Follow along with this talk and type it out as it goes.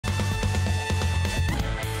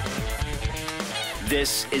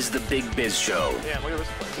This is the Big Biz Show. Yeah, look at this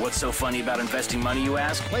place. What's so funny about investing money, you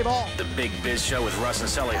ask? Play ball. The Big Biz Show with Russ and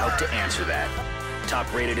Sully hope to answer that.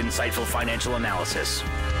 Top-rated, insightful financial analysis.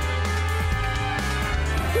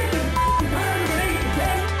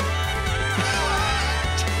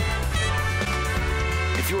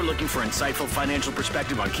 If you're looking for insightful financial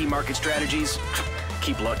perspective on key market strategies,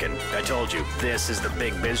 keep looking. I told you, this is the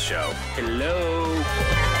Big Biz Show. Hello.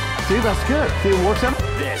 See, that's good. See, it works out.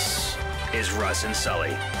 This is Russ and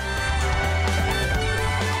Sully.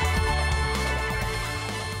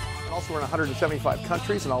 Also, we're in 175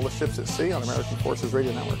 countries and all the ships at sea on American Forces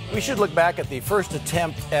Radio Network. We should look back at the first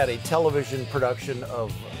attempt at a television production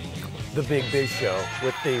of the Big Biz Show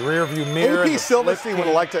with the rear view mirror. AP Silverrstieen would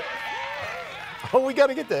have liked it. Oh, we got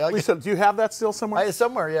to get that. Lisa, do you have that still somewhere?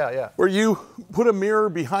 Somewhere, yeah. Where you put a mirror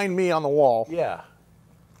behind me on the wall. Yeah.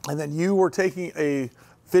 And then you were taking a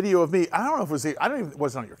video of me. I don't know if it was it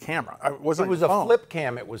wasn't on your camera. It was a flip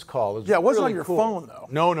cam, it was called. It was it wasn't really on your cool. phone, though.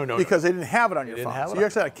 No. Because they didn't have it on your phone. So you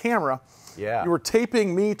actually had a camera. Yeah. You were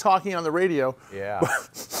taping me talking on the radio. Yeah.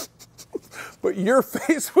 But your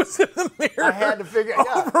face was in the mirror. I had to figure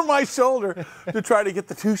over my shoulder to try to get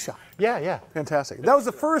the two shot. Yeah. Fantastic. That was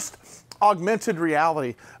the first augmented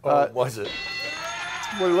reality. Was it?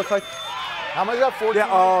 What did it look like? How much is that? 14?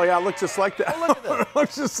 Yeah. It looked just like that. Oh, look at that. It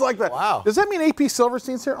looks just like that. Wow. Does that mean AP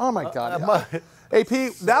Silverrsteen's here? Oh my God. AP,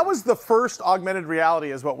 that was the first augmented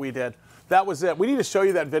reality, is what we did. That was it. We need to show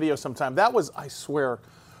you that video sometime. That was, I swear,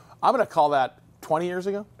 I'm going to call that 20 years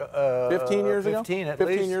ago? 15 years ago? 15 at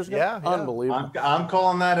 15 least. years ago? Yeah. Unbelievable. I'm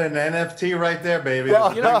calling that an NFT right there, baby.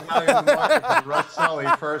 Well, you know, Russ Sully,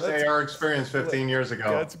 first AR experience 15 years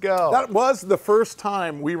ago. Let's go. That was the first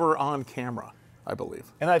time we were on camera, I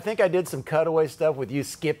believe. And I think I did some cutaway stuff with you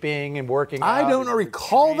skipping and working out. I don't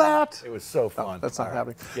recall that. It was so fun. No, that's not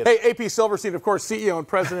happening. Hey, AP Silverrstieen, of course, CEO and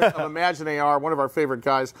president of ImagineAR, one of our favorite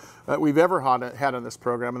guys we've ever had on this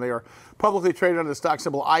program, and they are publicly traded under the stock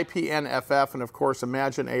symbol IPNFF, and of course,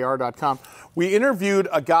 ImagineAR.com. We interviewed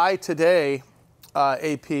a guy today,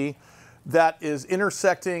 AP, that is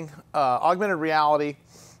intersecting augmented reality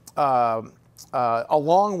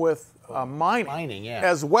along with mining,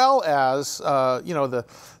 as well as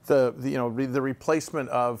the replacement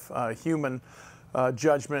of human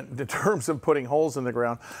judgment in terms of putting holes in the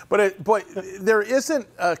ground. But there isn't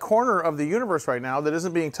a corner of the universe right now that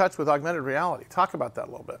isn't being touched with augmented reality. Talk about that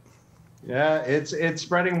a little bit. Yeah, it's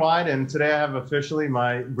spreading wide, and today I have officially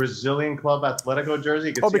my Brazilian Club Atletico jersey.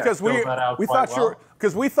 You can see because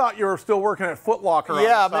we thought you were still working at Foot Locker.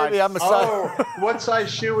 Yeah, maybe I'm a size. Oh, what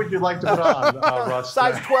size shoe would you like to put on, Russ?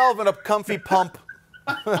 Size 12 and a comfy pump.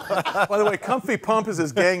 By the way, Comfy Pump is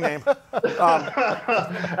his gang name.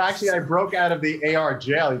 Actually, I broke out of the AR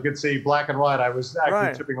jail. You could see black and white. I was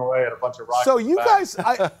actually chipping away at a bunch of rocks. So you guys,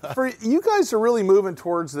 you guys are really moving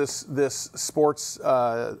towards this sports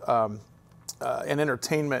and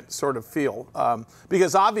entertainment sort of field,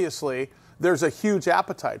 because obviously there's a huge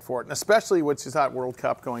appetite for it, and especially with that World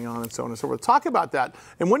Cup going on and so on and so forth. Talk about that.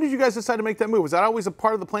 And when did you guys decide to make that move? Was that always a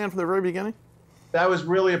part of the plan from the very beginning? That was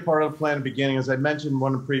really a part of the plan at the beginning. As I mentioned in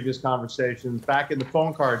one of the previous conversations, back in the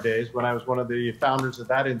phone card days when I was one of the founders of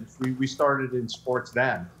that industry, we started in sports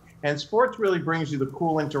then. And sports really brings you the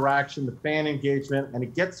cool interaction, the fan engagement, and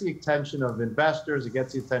it gets the attention of investors, it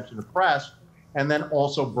gets the attention of press, and then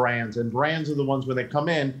also brands. And brands are the ones, when they come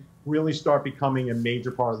in, really start becoming a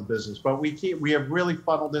major part of the business. But we have really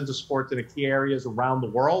funneled into sports in key areas around the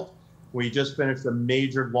world. We just finished a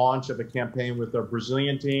major launch of a campaign with our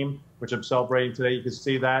Brazilian team, which I'm celebrating today. You can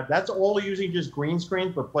see that. That's all using just green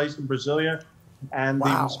screens, but placed in Brasilia. And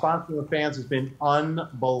the response from the fans has been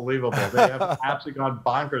unbelievable. They have absolutely gone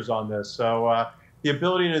bonkers on this. So the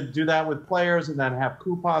ability to do that with players and then have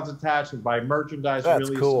coupons attached and buy merchandise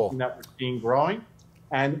really is something that we're seeing growing.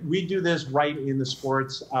 And we do this right in the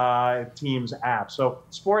sports team's app. So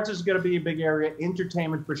sports is going to be a big area,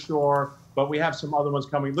 entertainment for sure, but we have some other ones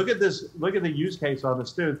coming. Look at this. Look at the use case on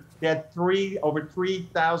this, dude. They had over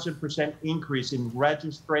 3,000% increase in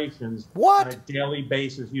registrations on a daily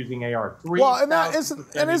basis using AR. Well, and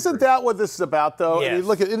isn't that what this is about, though? Yes. I mean,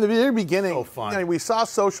 look, in the very beginning, so fun. I mean, we saw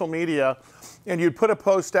social media, and you'd put a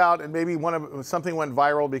post out, and maybe something went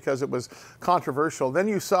viral because it was controversial. Then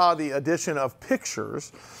you saw the addition of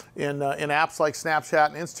pictures in apps like Snapchat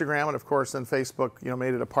and Instagram, and of course, then Facebook,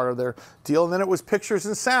 made it a part of their deal. And then it was pictures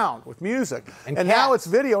and sound with music, and now it's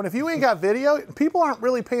video. And if you ain't got video, people aren't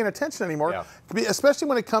really paying attention anymore, especially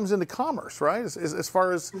when it comes into commerce, right? As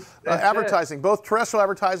far as advertising, both terrestrial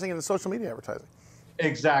advertising and social media advertising.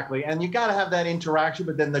 Exactly. And you got to have that interaction,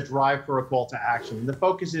 but then the drive for a call to action. And the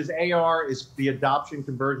focus is AR is the adoption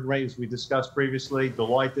conversion rate, as we discussed previously.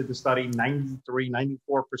 Deloitte did the study, 93,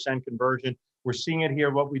 94% conversion. We're seeing it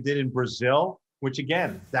here, what we did in Brazil, which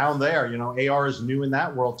again, down there, you know, AR is new in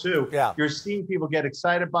that world too. Yeah. You're seeing people get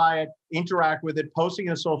excited by it, interact with it, posting it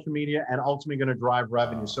on social media, and ultimately going to drive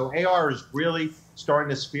revenue. So AR is really starting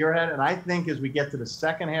to spearhead. And I think as we get to the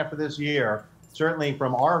second half of this year, certainly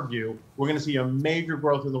from our view, we're going to see a major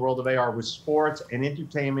growth in the world of AR with sports and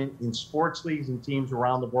entertainment in sports leagues and teams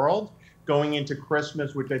around the world going into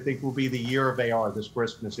Christmas, which I think will be the year of AR this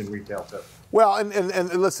Christmas in retail too. Well,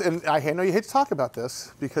 and listen, I know you hate to talk about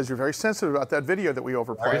this because you're very sensitive about that video that we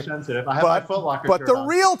overplayed. Very sensitive. I have my Foot Locker but shirt the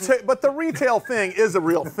on. but the retail thing is a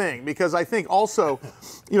real thing, because I think also,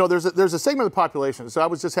 you know, there's a segment of the population. So I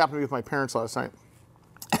was just happening with my parents last night.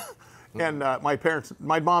 And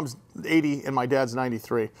my mom's 80 and my dad's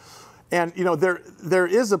 93. And, you know, there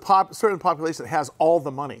is a certain population that has all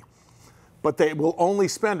the money, but they will only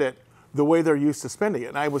spend it the way they're used to spending it.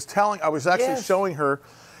 And I was actually showing her,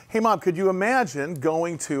 hey, Mom, could you imagine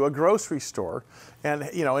going to a grocery store and,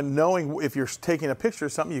 you know, and knowing if you're taking a picture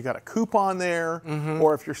of something, you got a coupon there,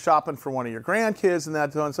 or if you're shopping for one of your grandkids and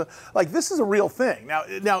that, and so like, this is a real thing.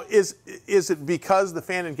 Now is it because the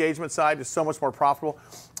fan engagement side is so much more profitable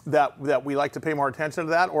that we like to pay more attention to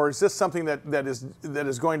that, or is this something that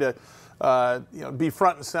is going to you know, be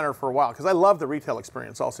front and center for a while? Because I love the retail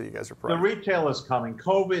experience also you guys are providing. The retail is coming.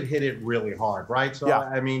 COVID hit it really hard, right? So,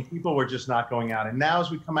 I mean, people were just not going out. And now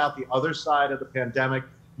as we come out the other side of the pandemic,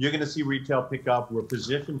 you're going to see retail pick up. We're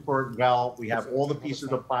positioned for it well. We have all the pieces of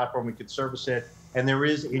the platform. We can service it. And there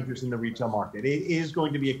is interest in the retail market. It is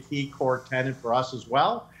going to be a key core tenet for us as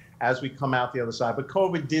well as we come out the other side. But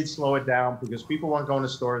COVID did slow it down because people weren't going to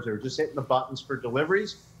stores. They were just hitting the buttons for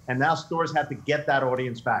deliveries. And now stores have to get that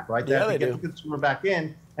audience back, right? They have to get the consumer back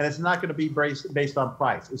in. And it's not going to be based on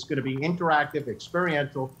price. It's going to be interactive,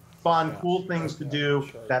 experiential, fun, cool things to do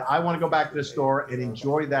that I want to go back to the store and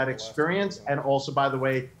enjoy that experience. And also, by the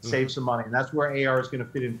way, save some money. And that's where AR is going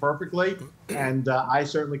to fit in perfectly. And I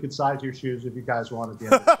certainly could size your shoes if you guys want at the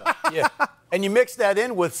end of the show. Yeah. And you mix that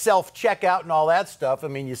in with self-checkout and all that stuff. I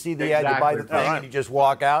mean, you see the ad, you buy the thing, and you just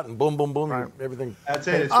walk out, and boom, boom, boom, everything. That's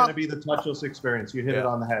it. It's going to be the touchless experience. You hit it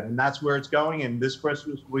on the head. And that's where it's going. And this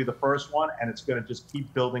Christmas will be the first one, and it's going to just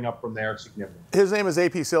keep building up from there significantly. His name is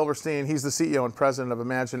AP Silverrstieen. He's the CEO and president of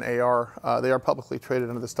ImagineAR. They are publicly traded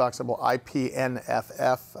under the stock symbol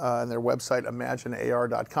IPNFF, and their website,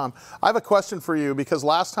 ImagineAR.com. I have a question for you, because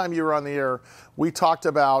last time you were on the air, we talked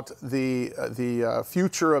about the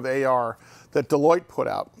future of AR that Deloitte put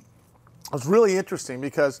out. It was really interesting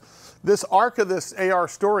because this arc of this AR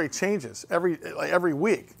story changes every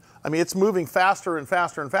week. I mean, it's moving faster and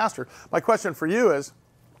faster and faster. My question for you is,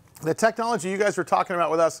 the technology you guys were talking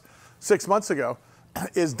about with us 6 months ago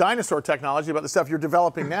is dinosaur technology about the stuff you're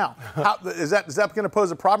developing now. Is that going to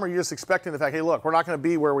pose a problem, or are you just expecting the fact, hey, look, we're not going to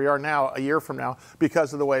be where we are now a year from now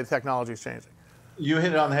because of the way the technology is changing? You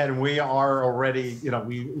hit it on the head, and we are already, you know,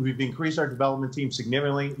 we've increased our development team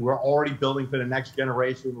significantly. We're already building for the next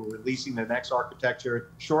generation. We're releasing the next architecture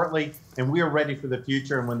shortly, and we are ready for the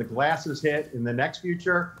future. And when the glasses hit in the next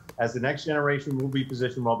future, as the next generation, will be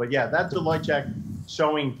positioned well. But yeah, that Deloitte check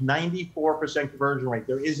showing 94% conversion rate.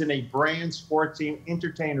 There isn't a brand, sports team,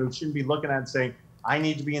 entertainer who shouldn't be looking at it and saying, I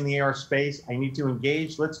need to be in the AR space. I need to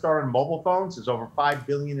engage. Let's start on mobile phones. There's over 5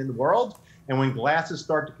 billion in the world. And when glasses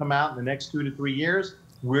start to come out in the next 2 to 3 years,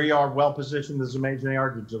 we are well positioned as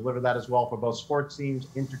ImagineAR to deliver that as well for both sports teams,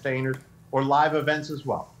 entertainers, or live events as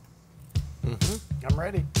well. I'm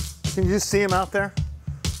ready. Can you just see him out there,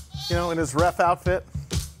 you know, in his ref outfit,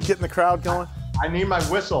 getting the crowd going? I need my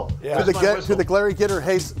whistle. Yeah. To the Glary Glitter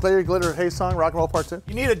Hay song, Rock and Roll Part 2?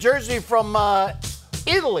 You need a jersey from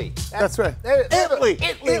Italy. That's right. Italy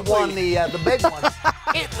won the big one.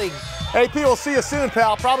 Italy. Hey, P, we'll see you soon,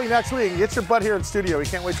 pal. Probably next week. Get your butt here in studio. We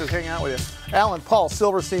can't wait to hang out with you. AlenPaul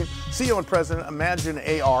Silverrstieen, CEO and President,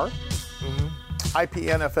 ImagineAR.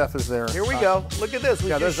 IPNFF is there. Here we go. Look at this. We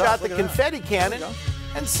just shot the confetti cannon.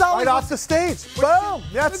 And Sully right off the stage. Boom.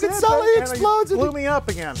 That's it. Sully explodes. Blew me up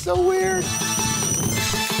again. So weird.